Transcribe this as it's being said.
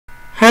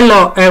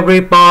Hello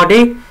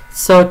everybody,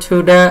 so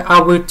today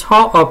I will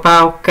talk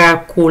about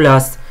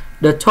calculus.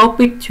 The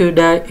topic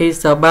today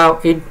is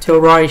about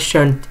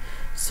integration.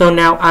 So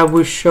now I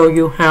will show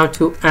you how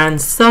to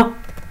answer.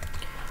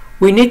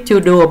 We need to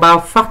do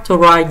about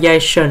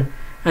factorization,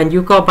 and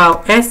you go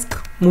about x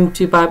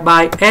multiplied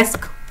by x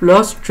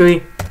plus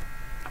 3.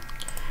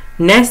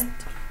 Next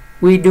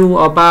we do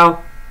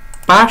about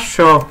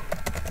partial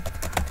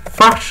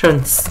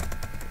fractions.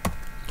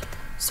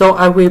 So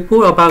I will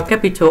put about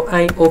capital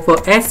A over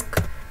S,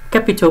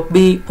 capital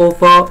B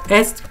over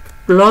S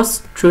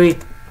plus 3.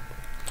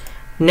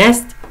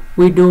 Next,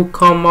 we do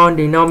common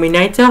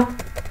denominator.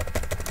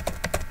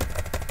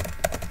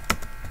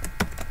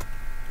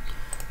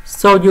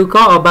 So you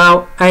got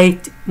about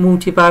 8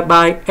 multiplied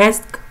by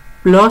S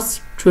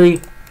plus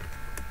 3.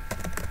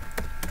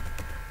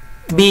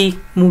 B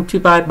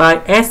multiplied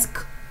by S.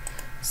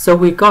 So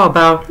we got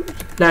about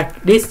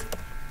like this.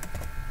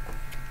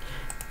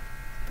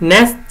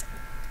 Next,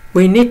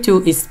 we need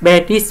to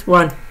expand this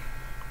one.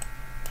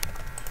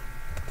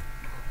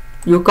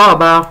 You got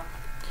about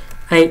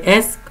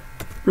AS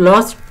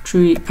plus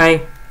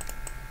 3A.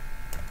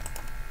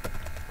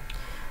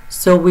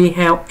 So we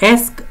have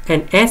S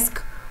and S.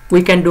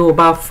 We can do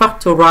about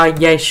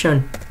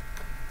factorization.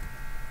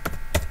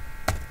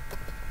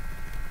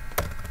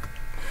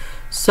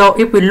 So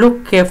if we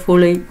look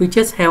carefully, we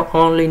just have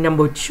only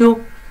number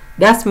 2.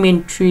 That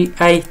means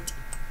 3A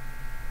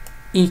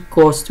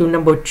equals to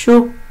number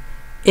 2.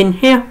 In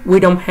here, we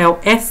don't have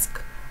S.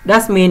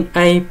 That means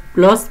A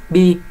plus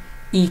B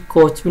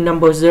equals to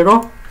number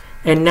 0.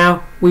 And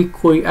now we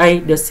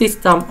create the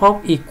system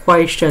of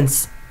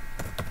equations.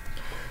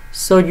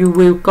 So you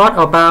will got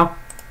about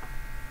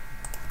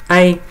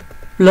A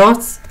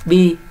plus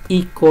B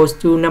equals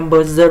to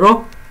number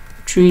 0.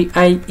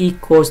 3A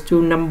equals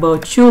to number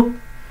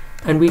 2.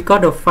 And we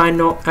got the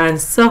final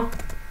answer.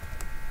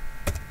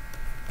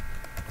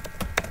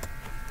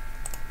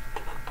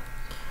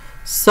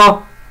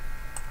 So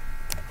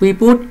we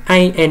put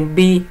A and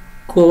B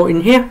go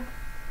in here.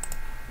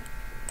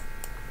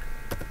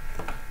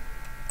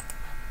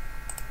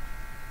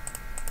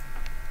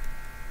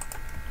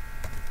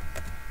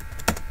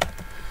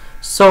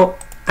 So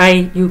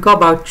A, you got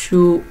about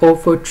 2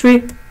 over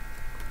 3.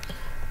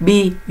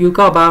 B, you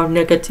got about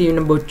negative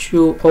number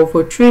 2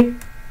 over 3.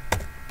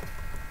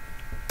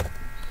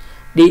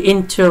 The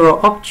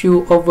integral of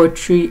 2 over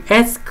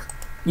 3s,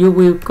 you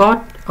will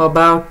got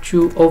about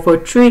 2 over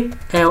 3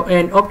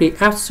 ln of the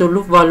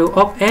absolute value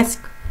of s.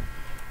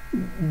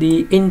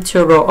 The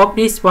integral of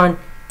this one,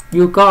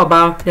 you got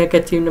about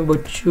negative number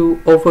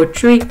 2 over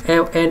 3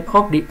 ln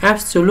of the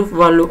absolute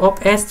value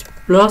of s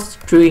plus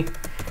 3.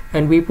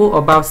 And we put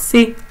about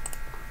c.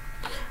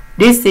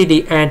 This is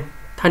the end.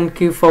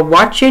 Thank you for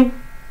watching.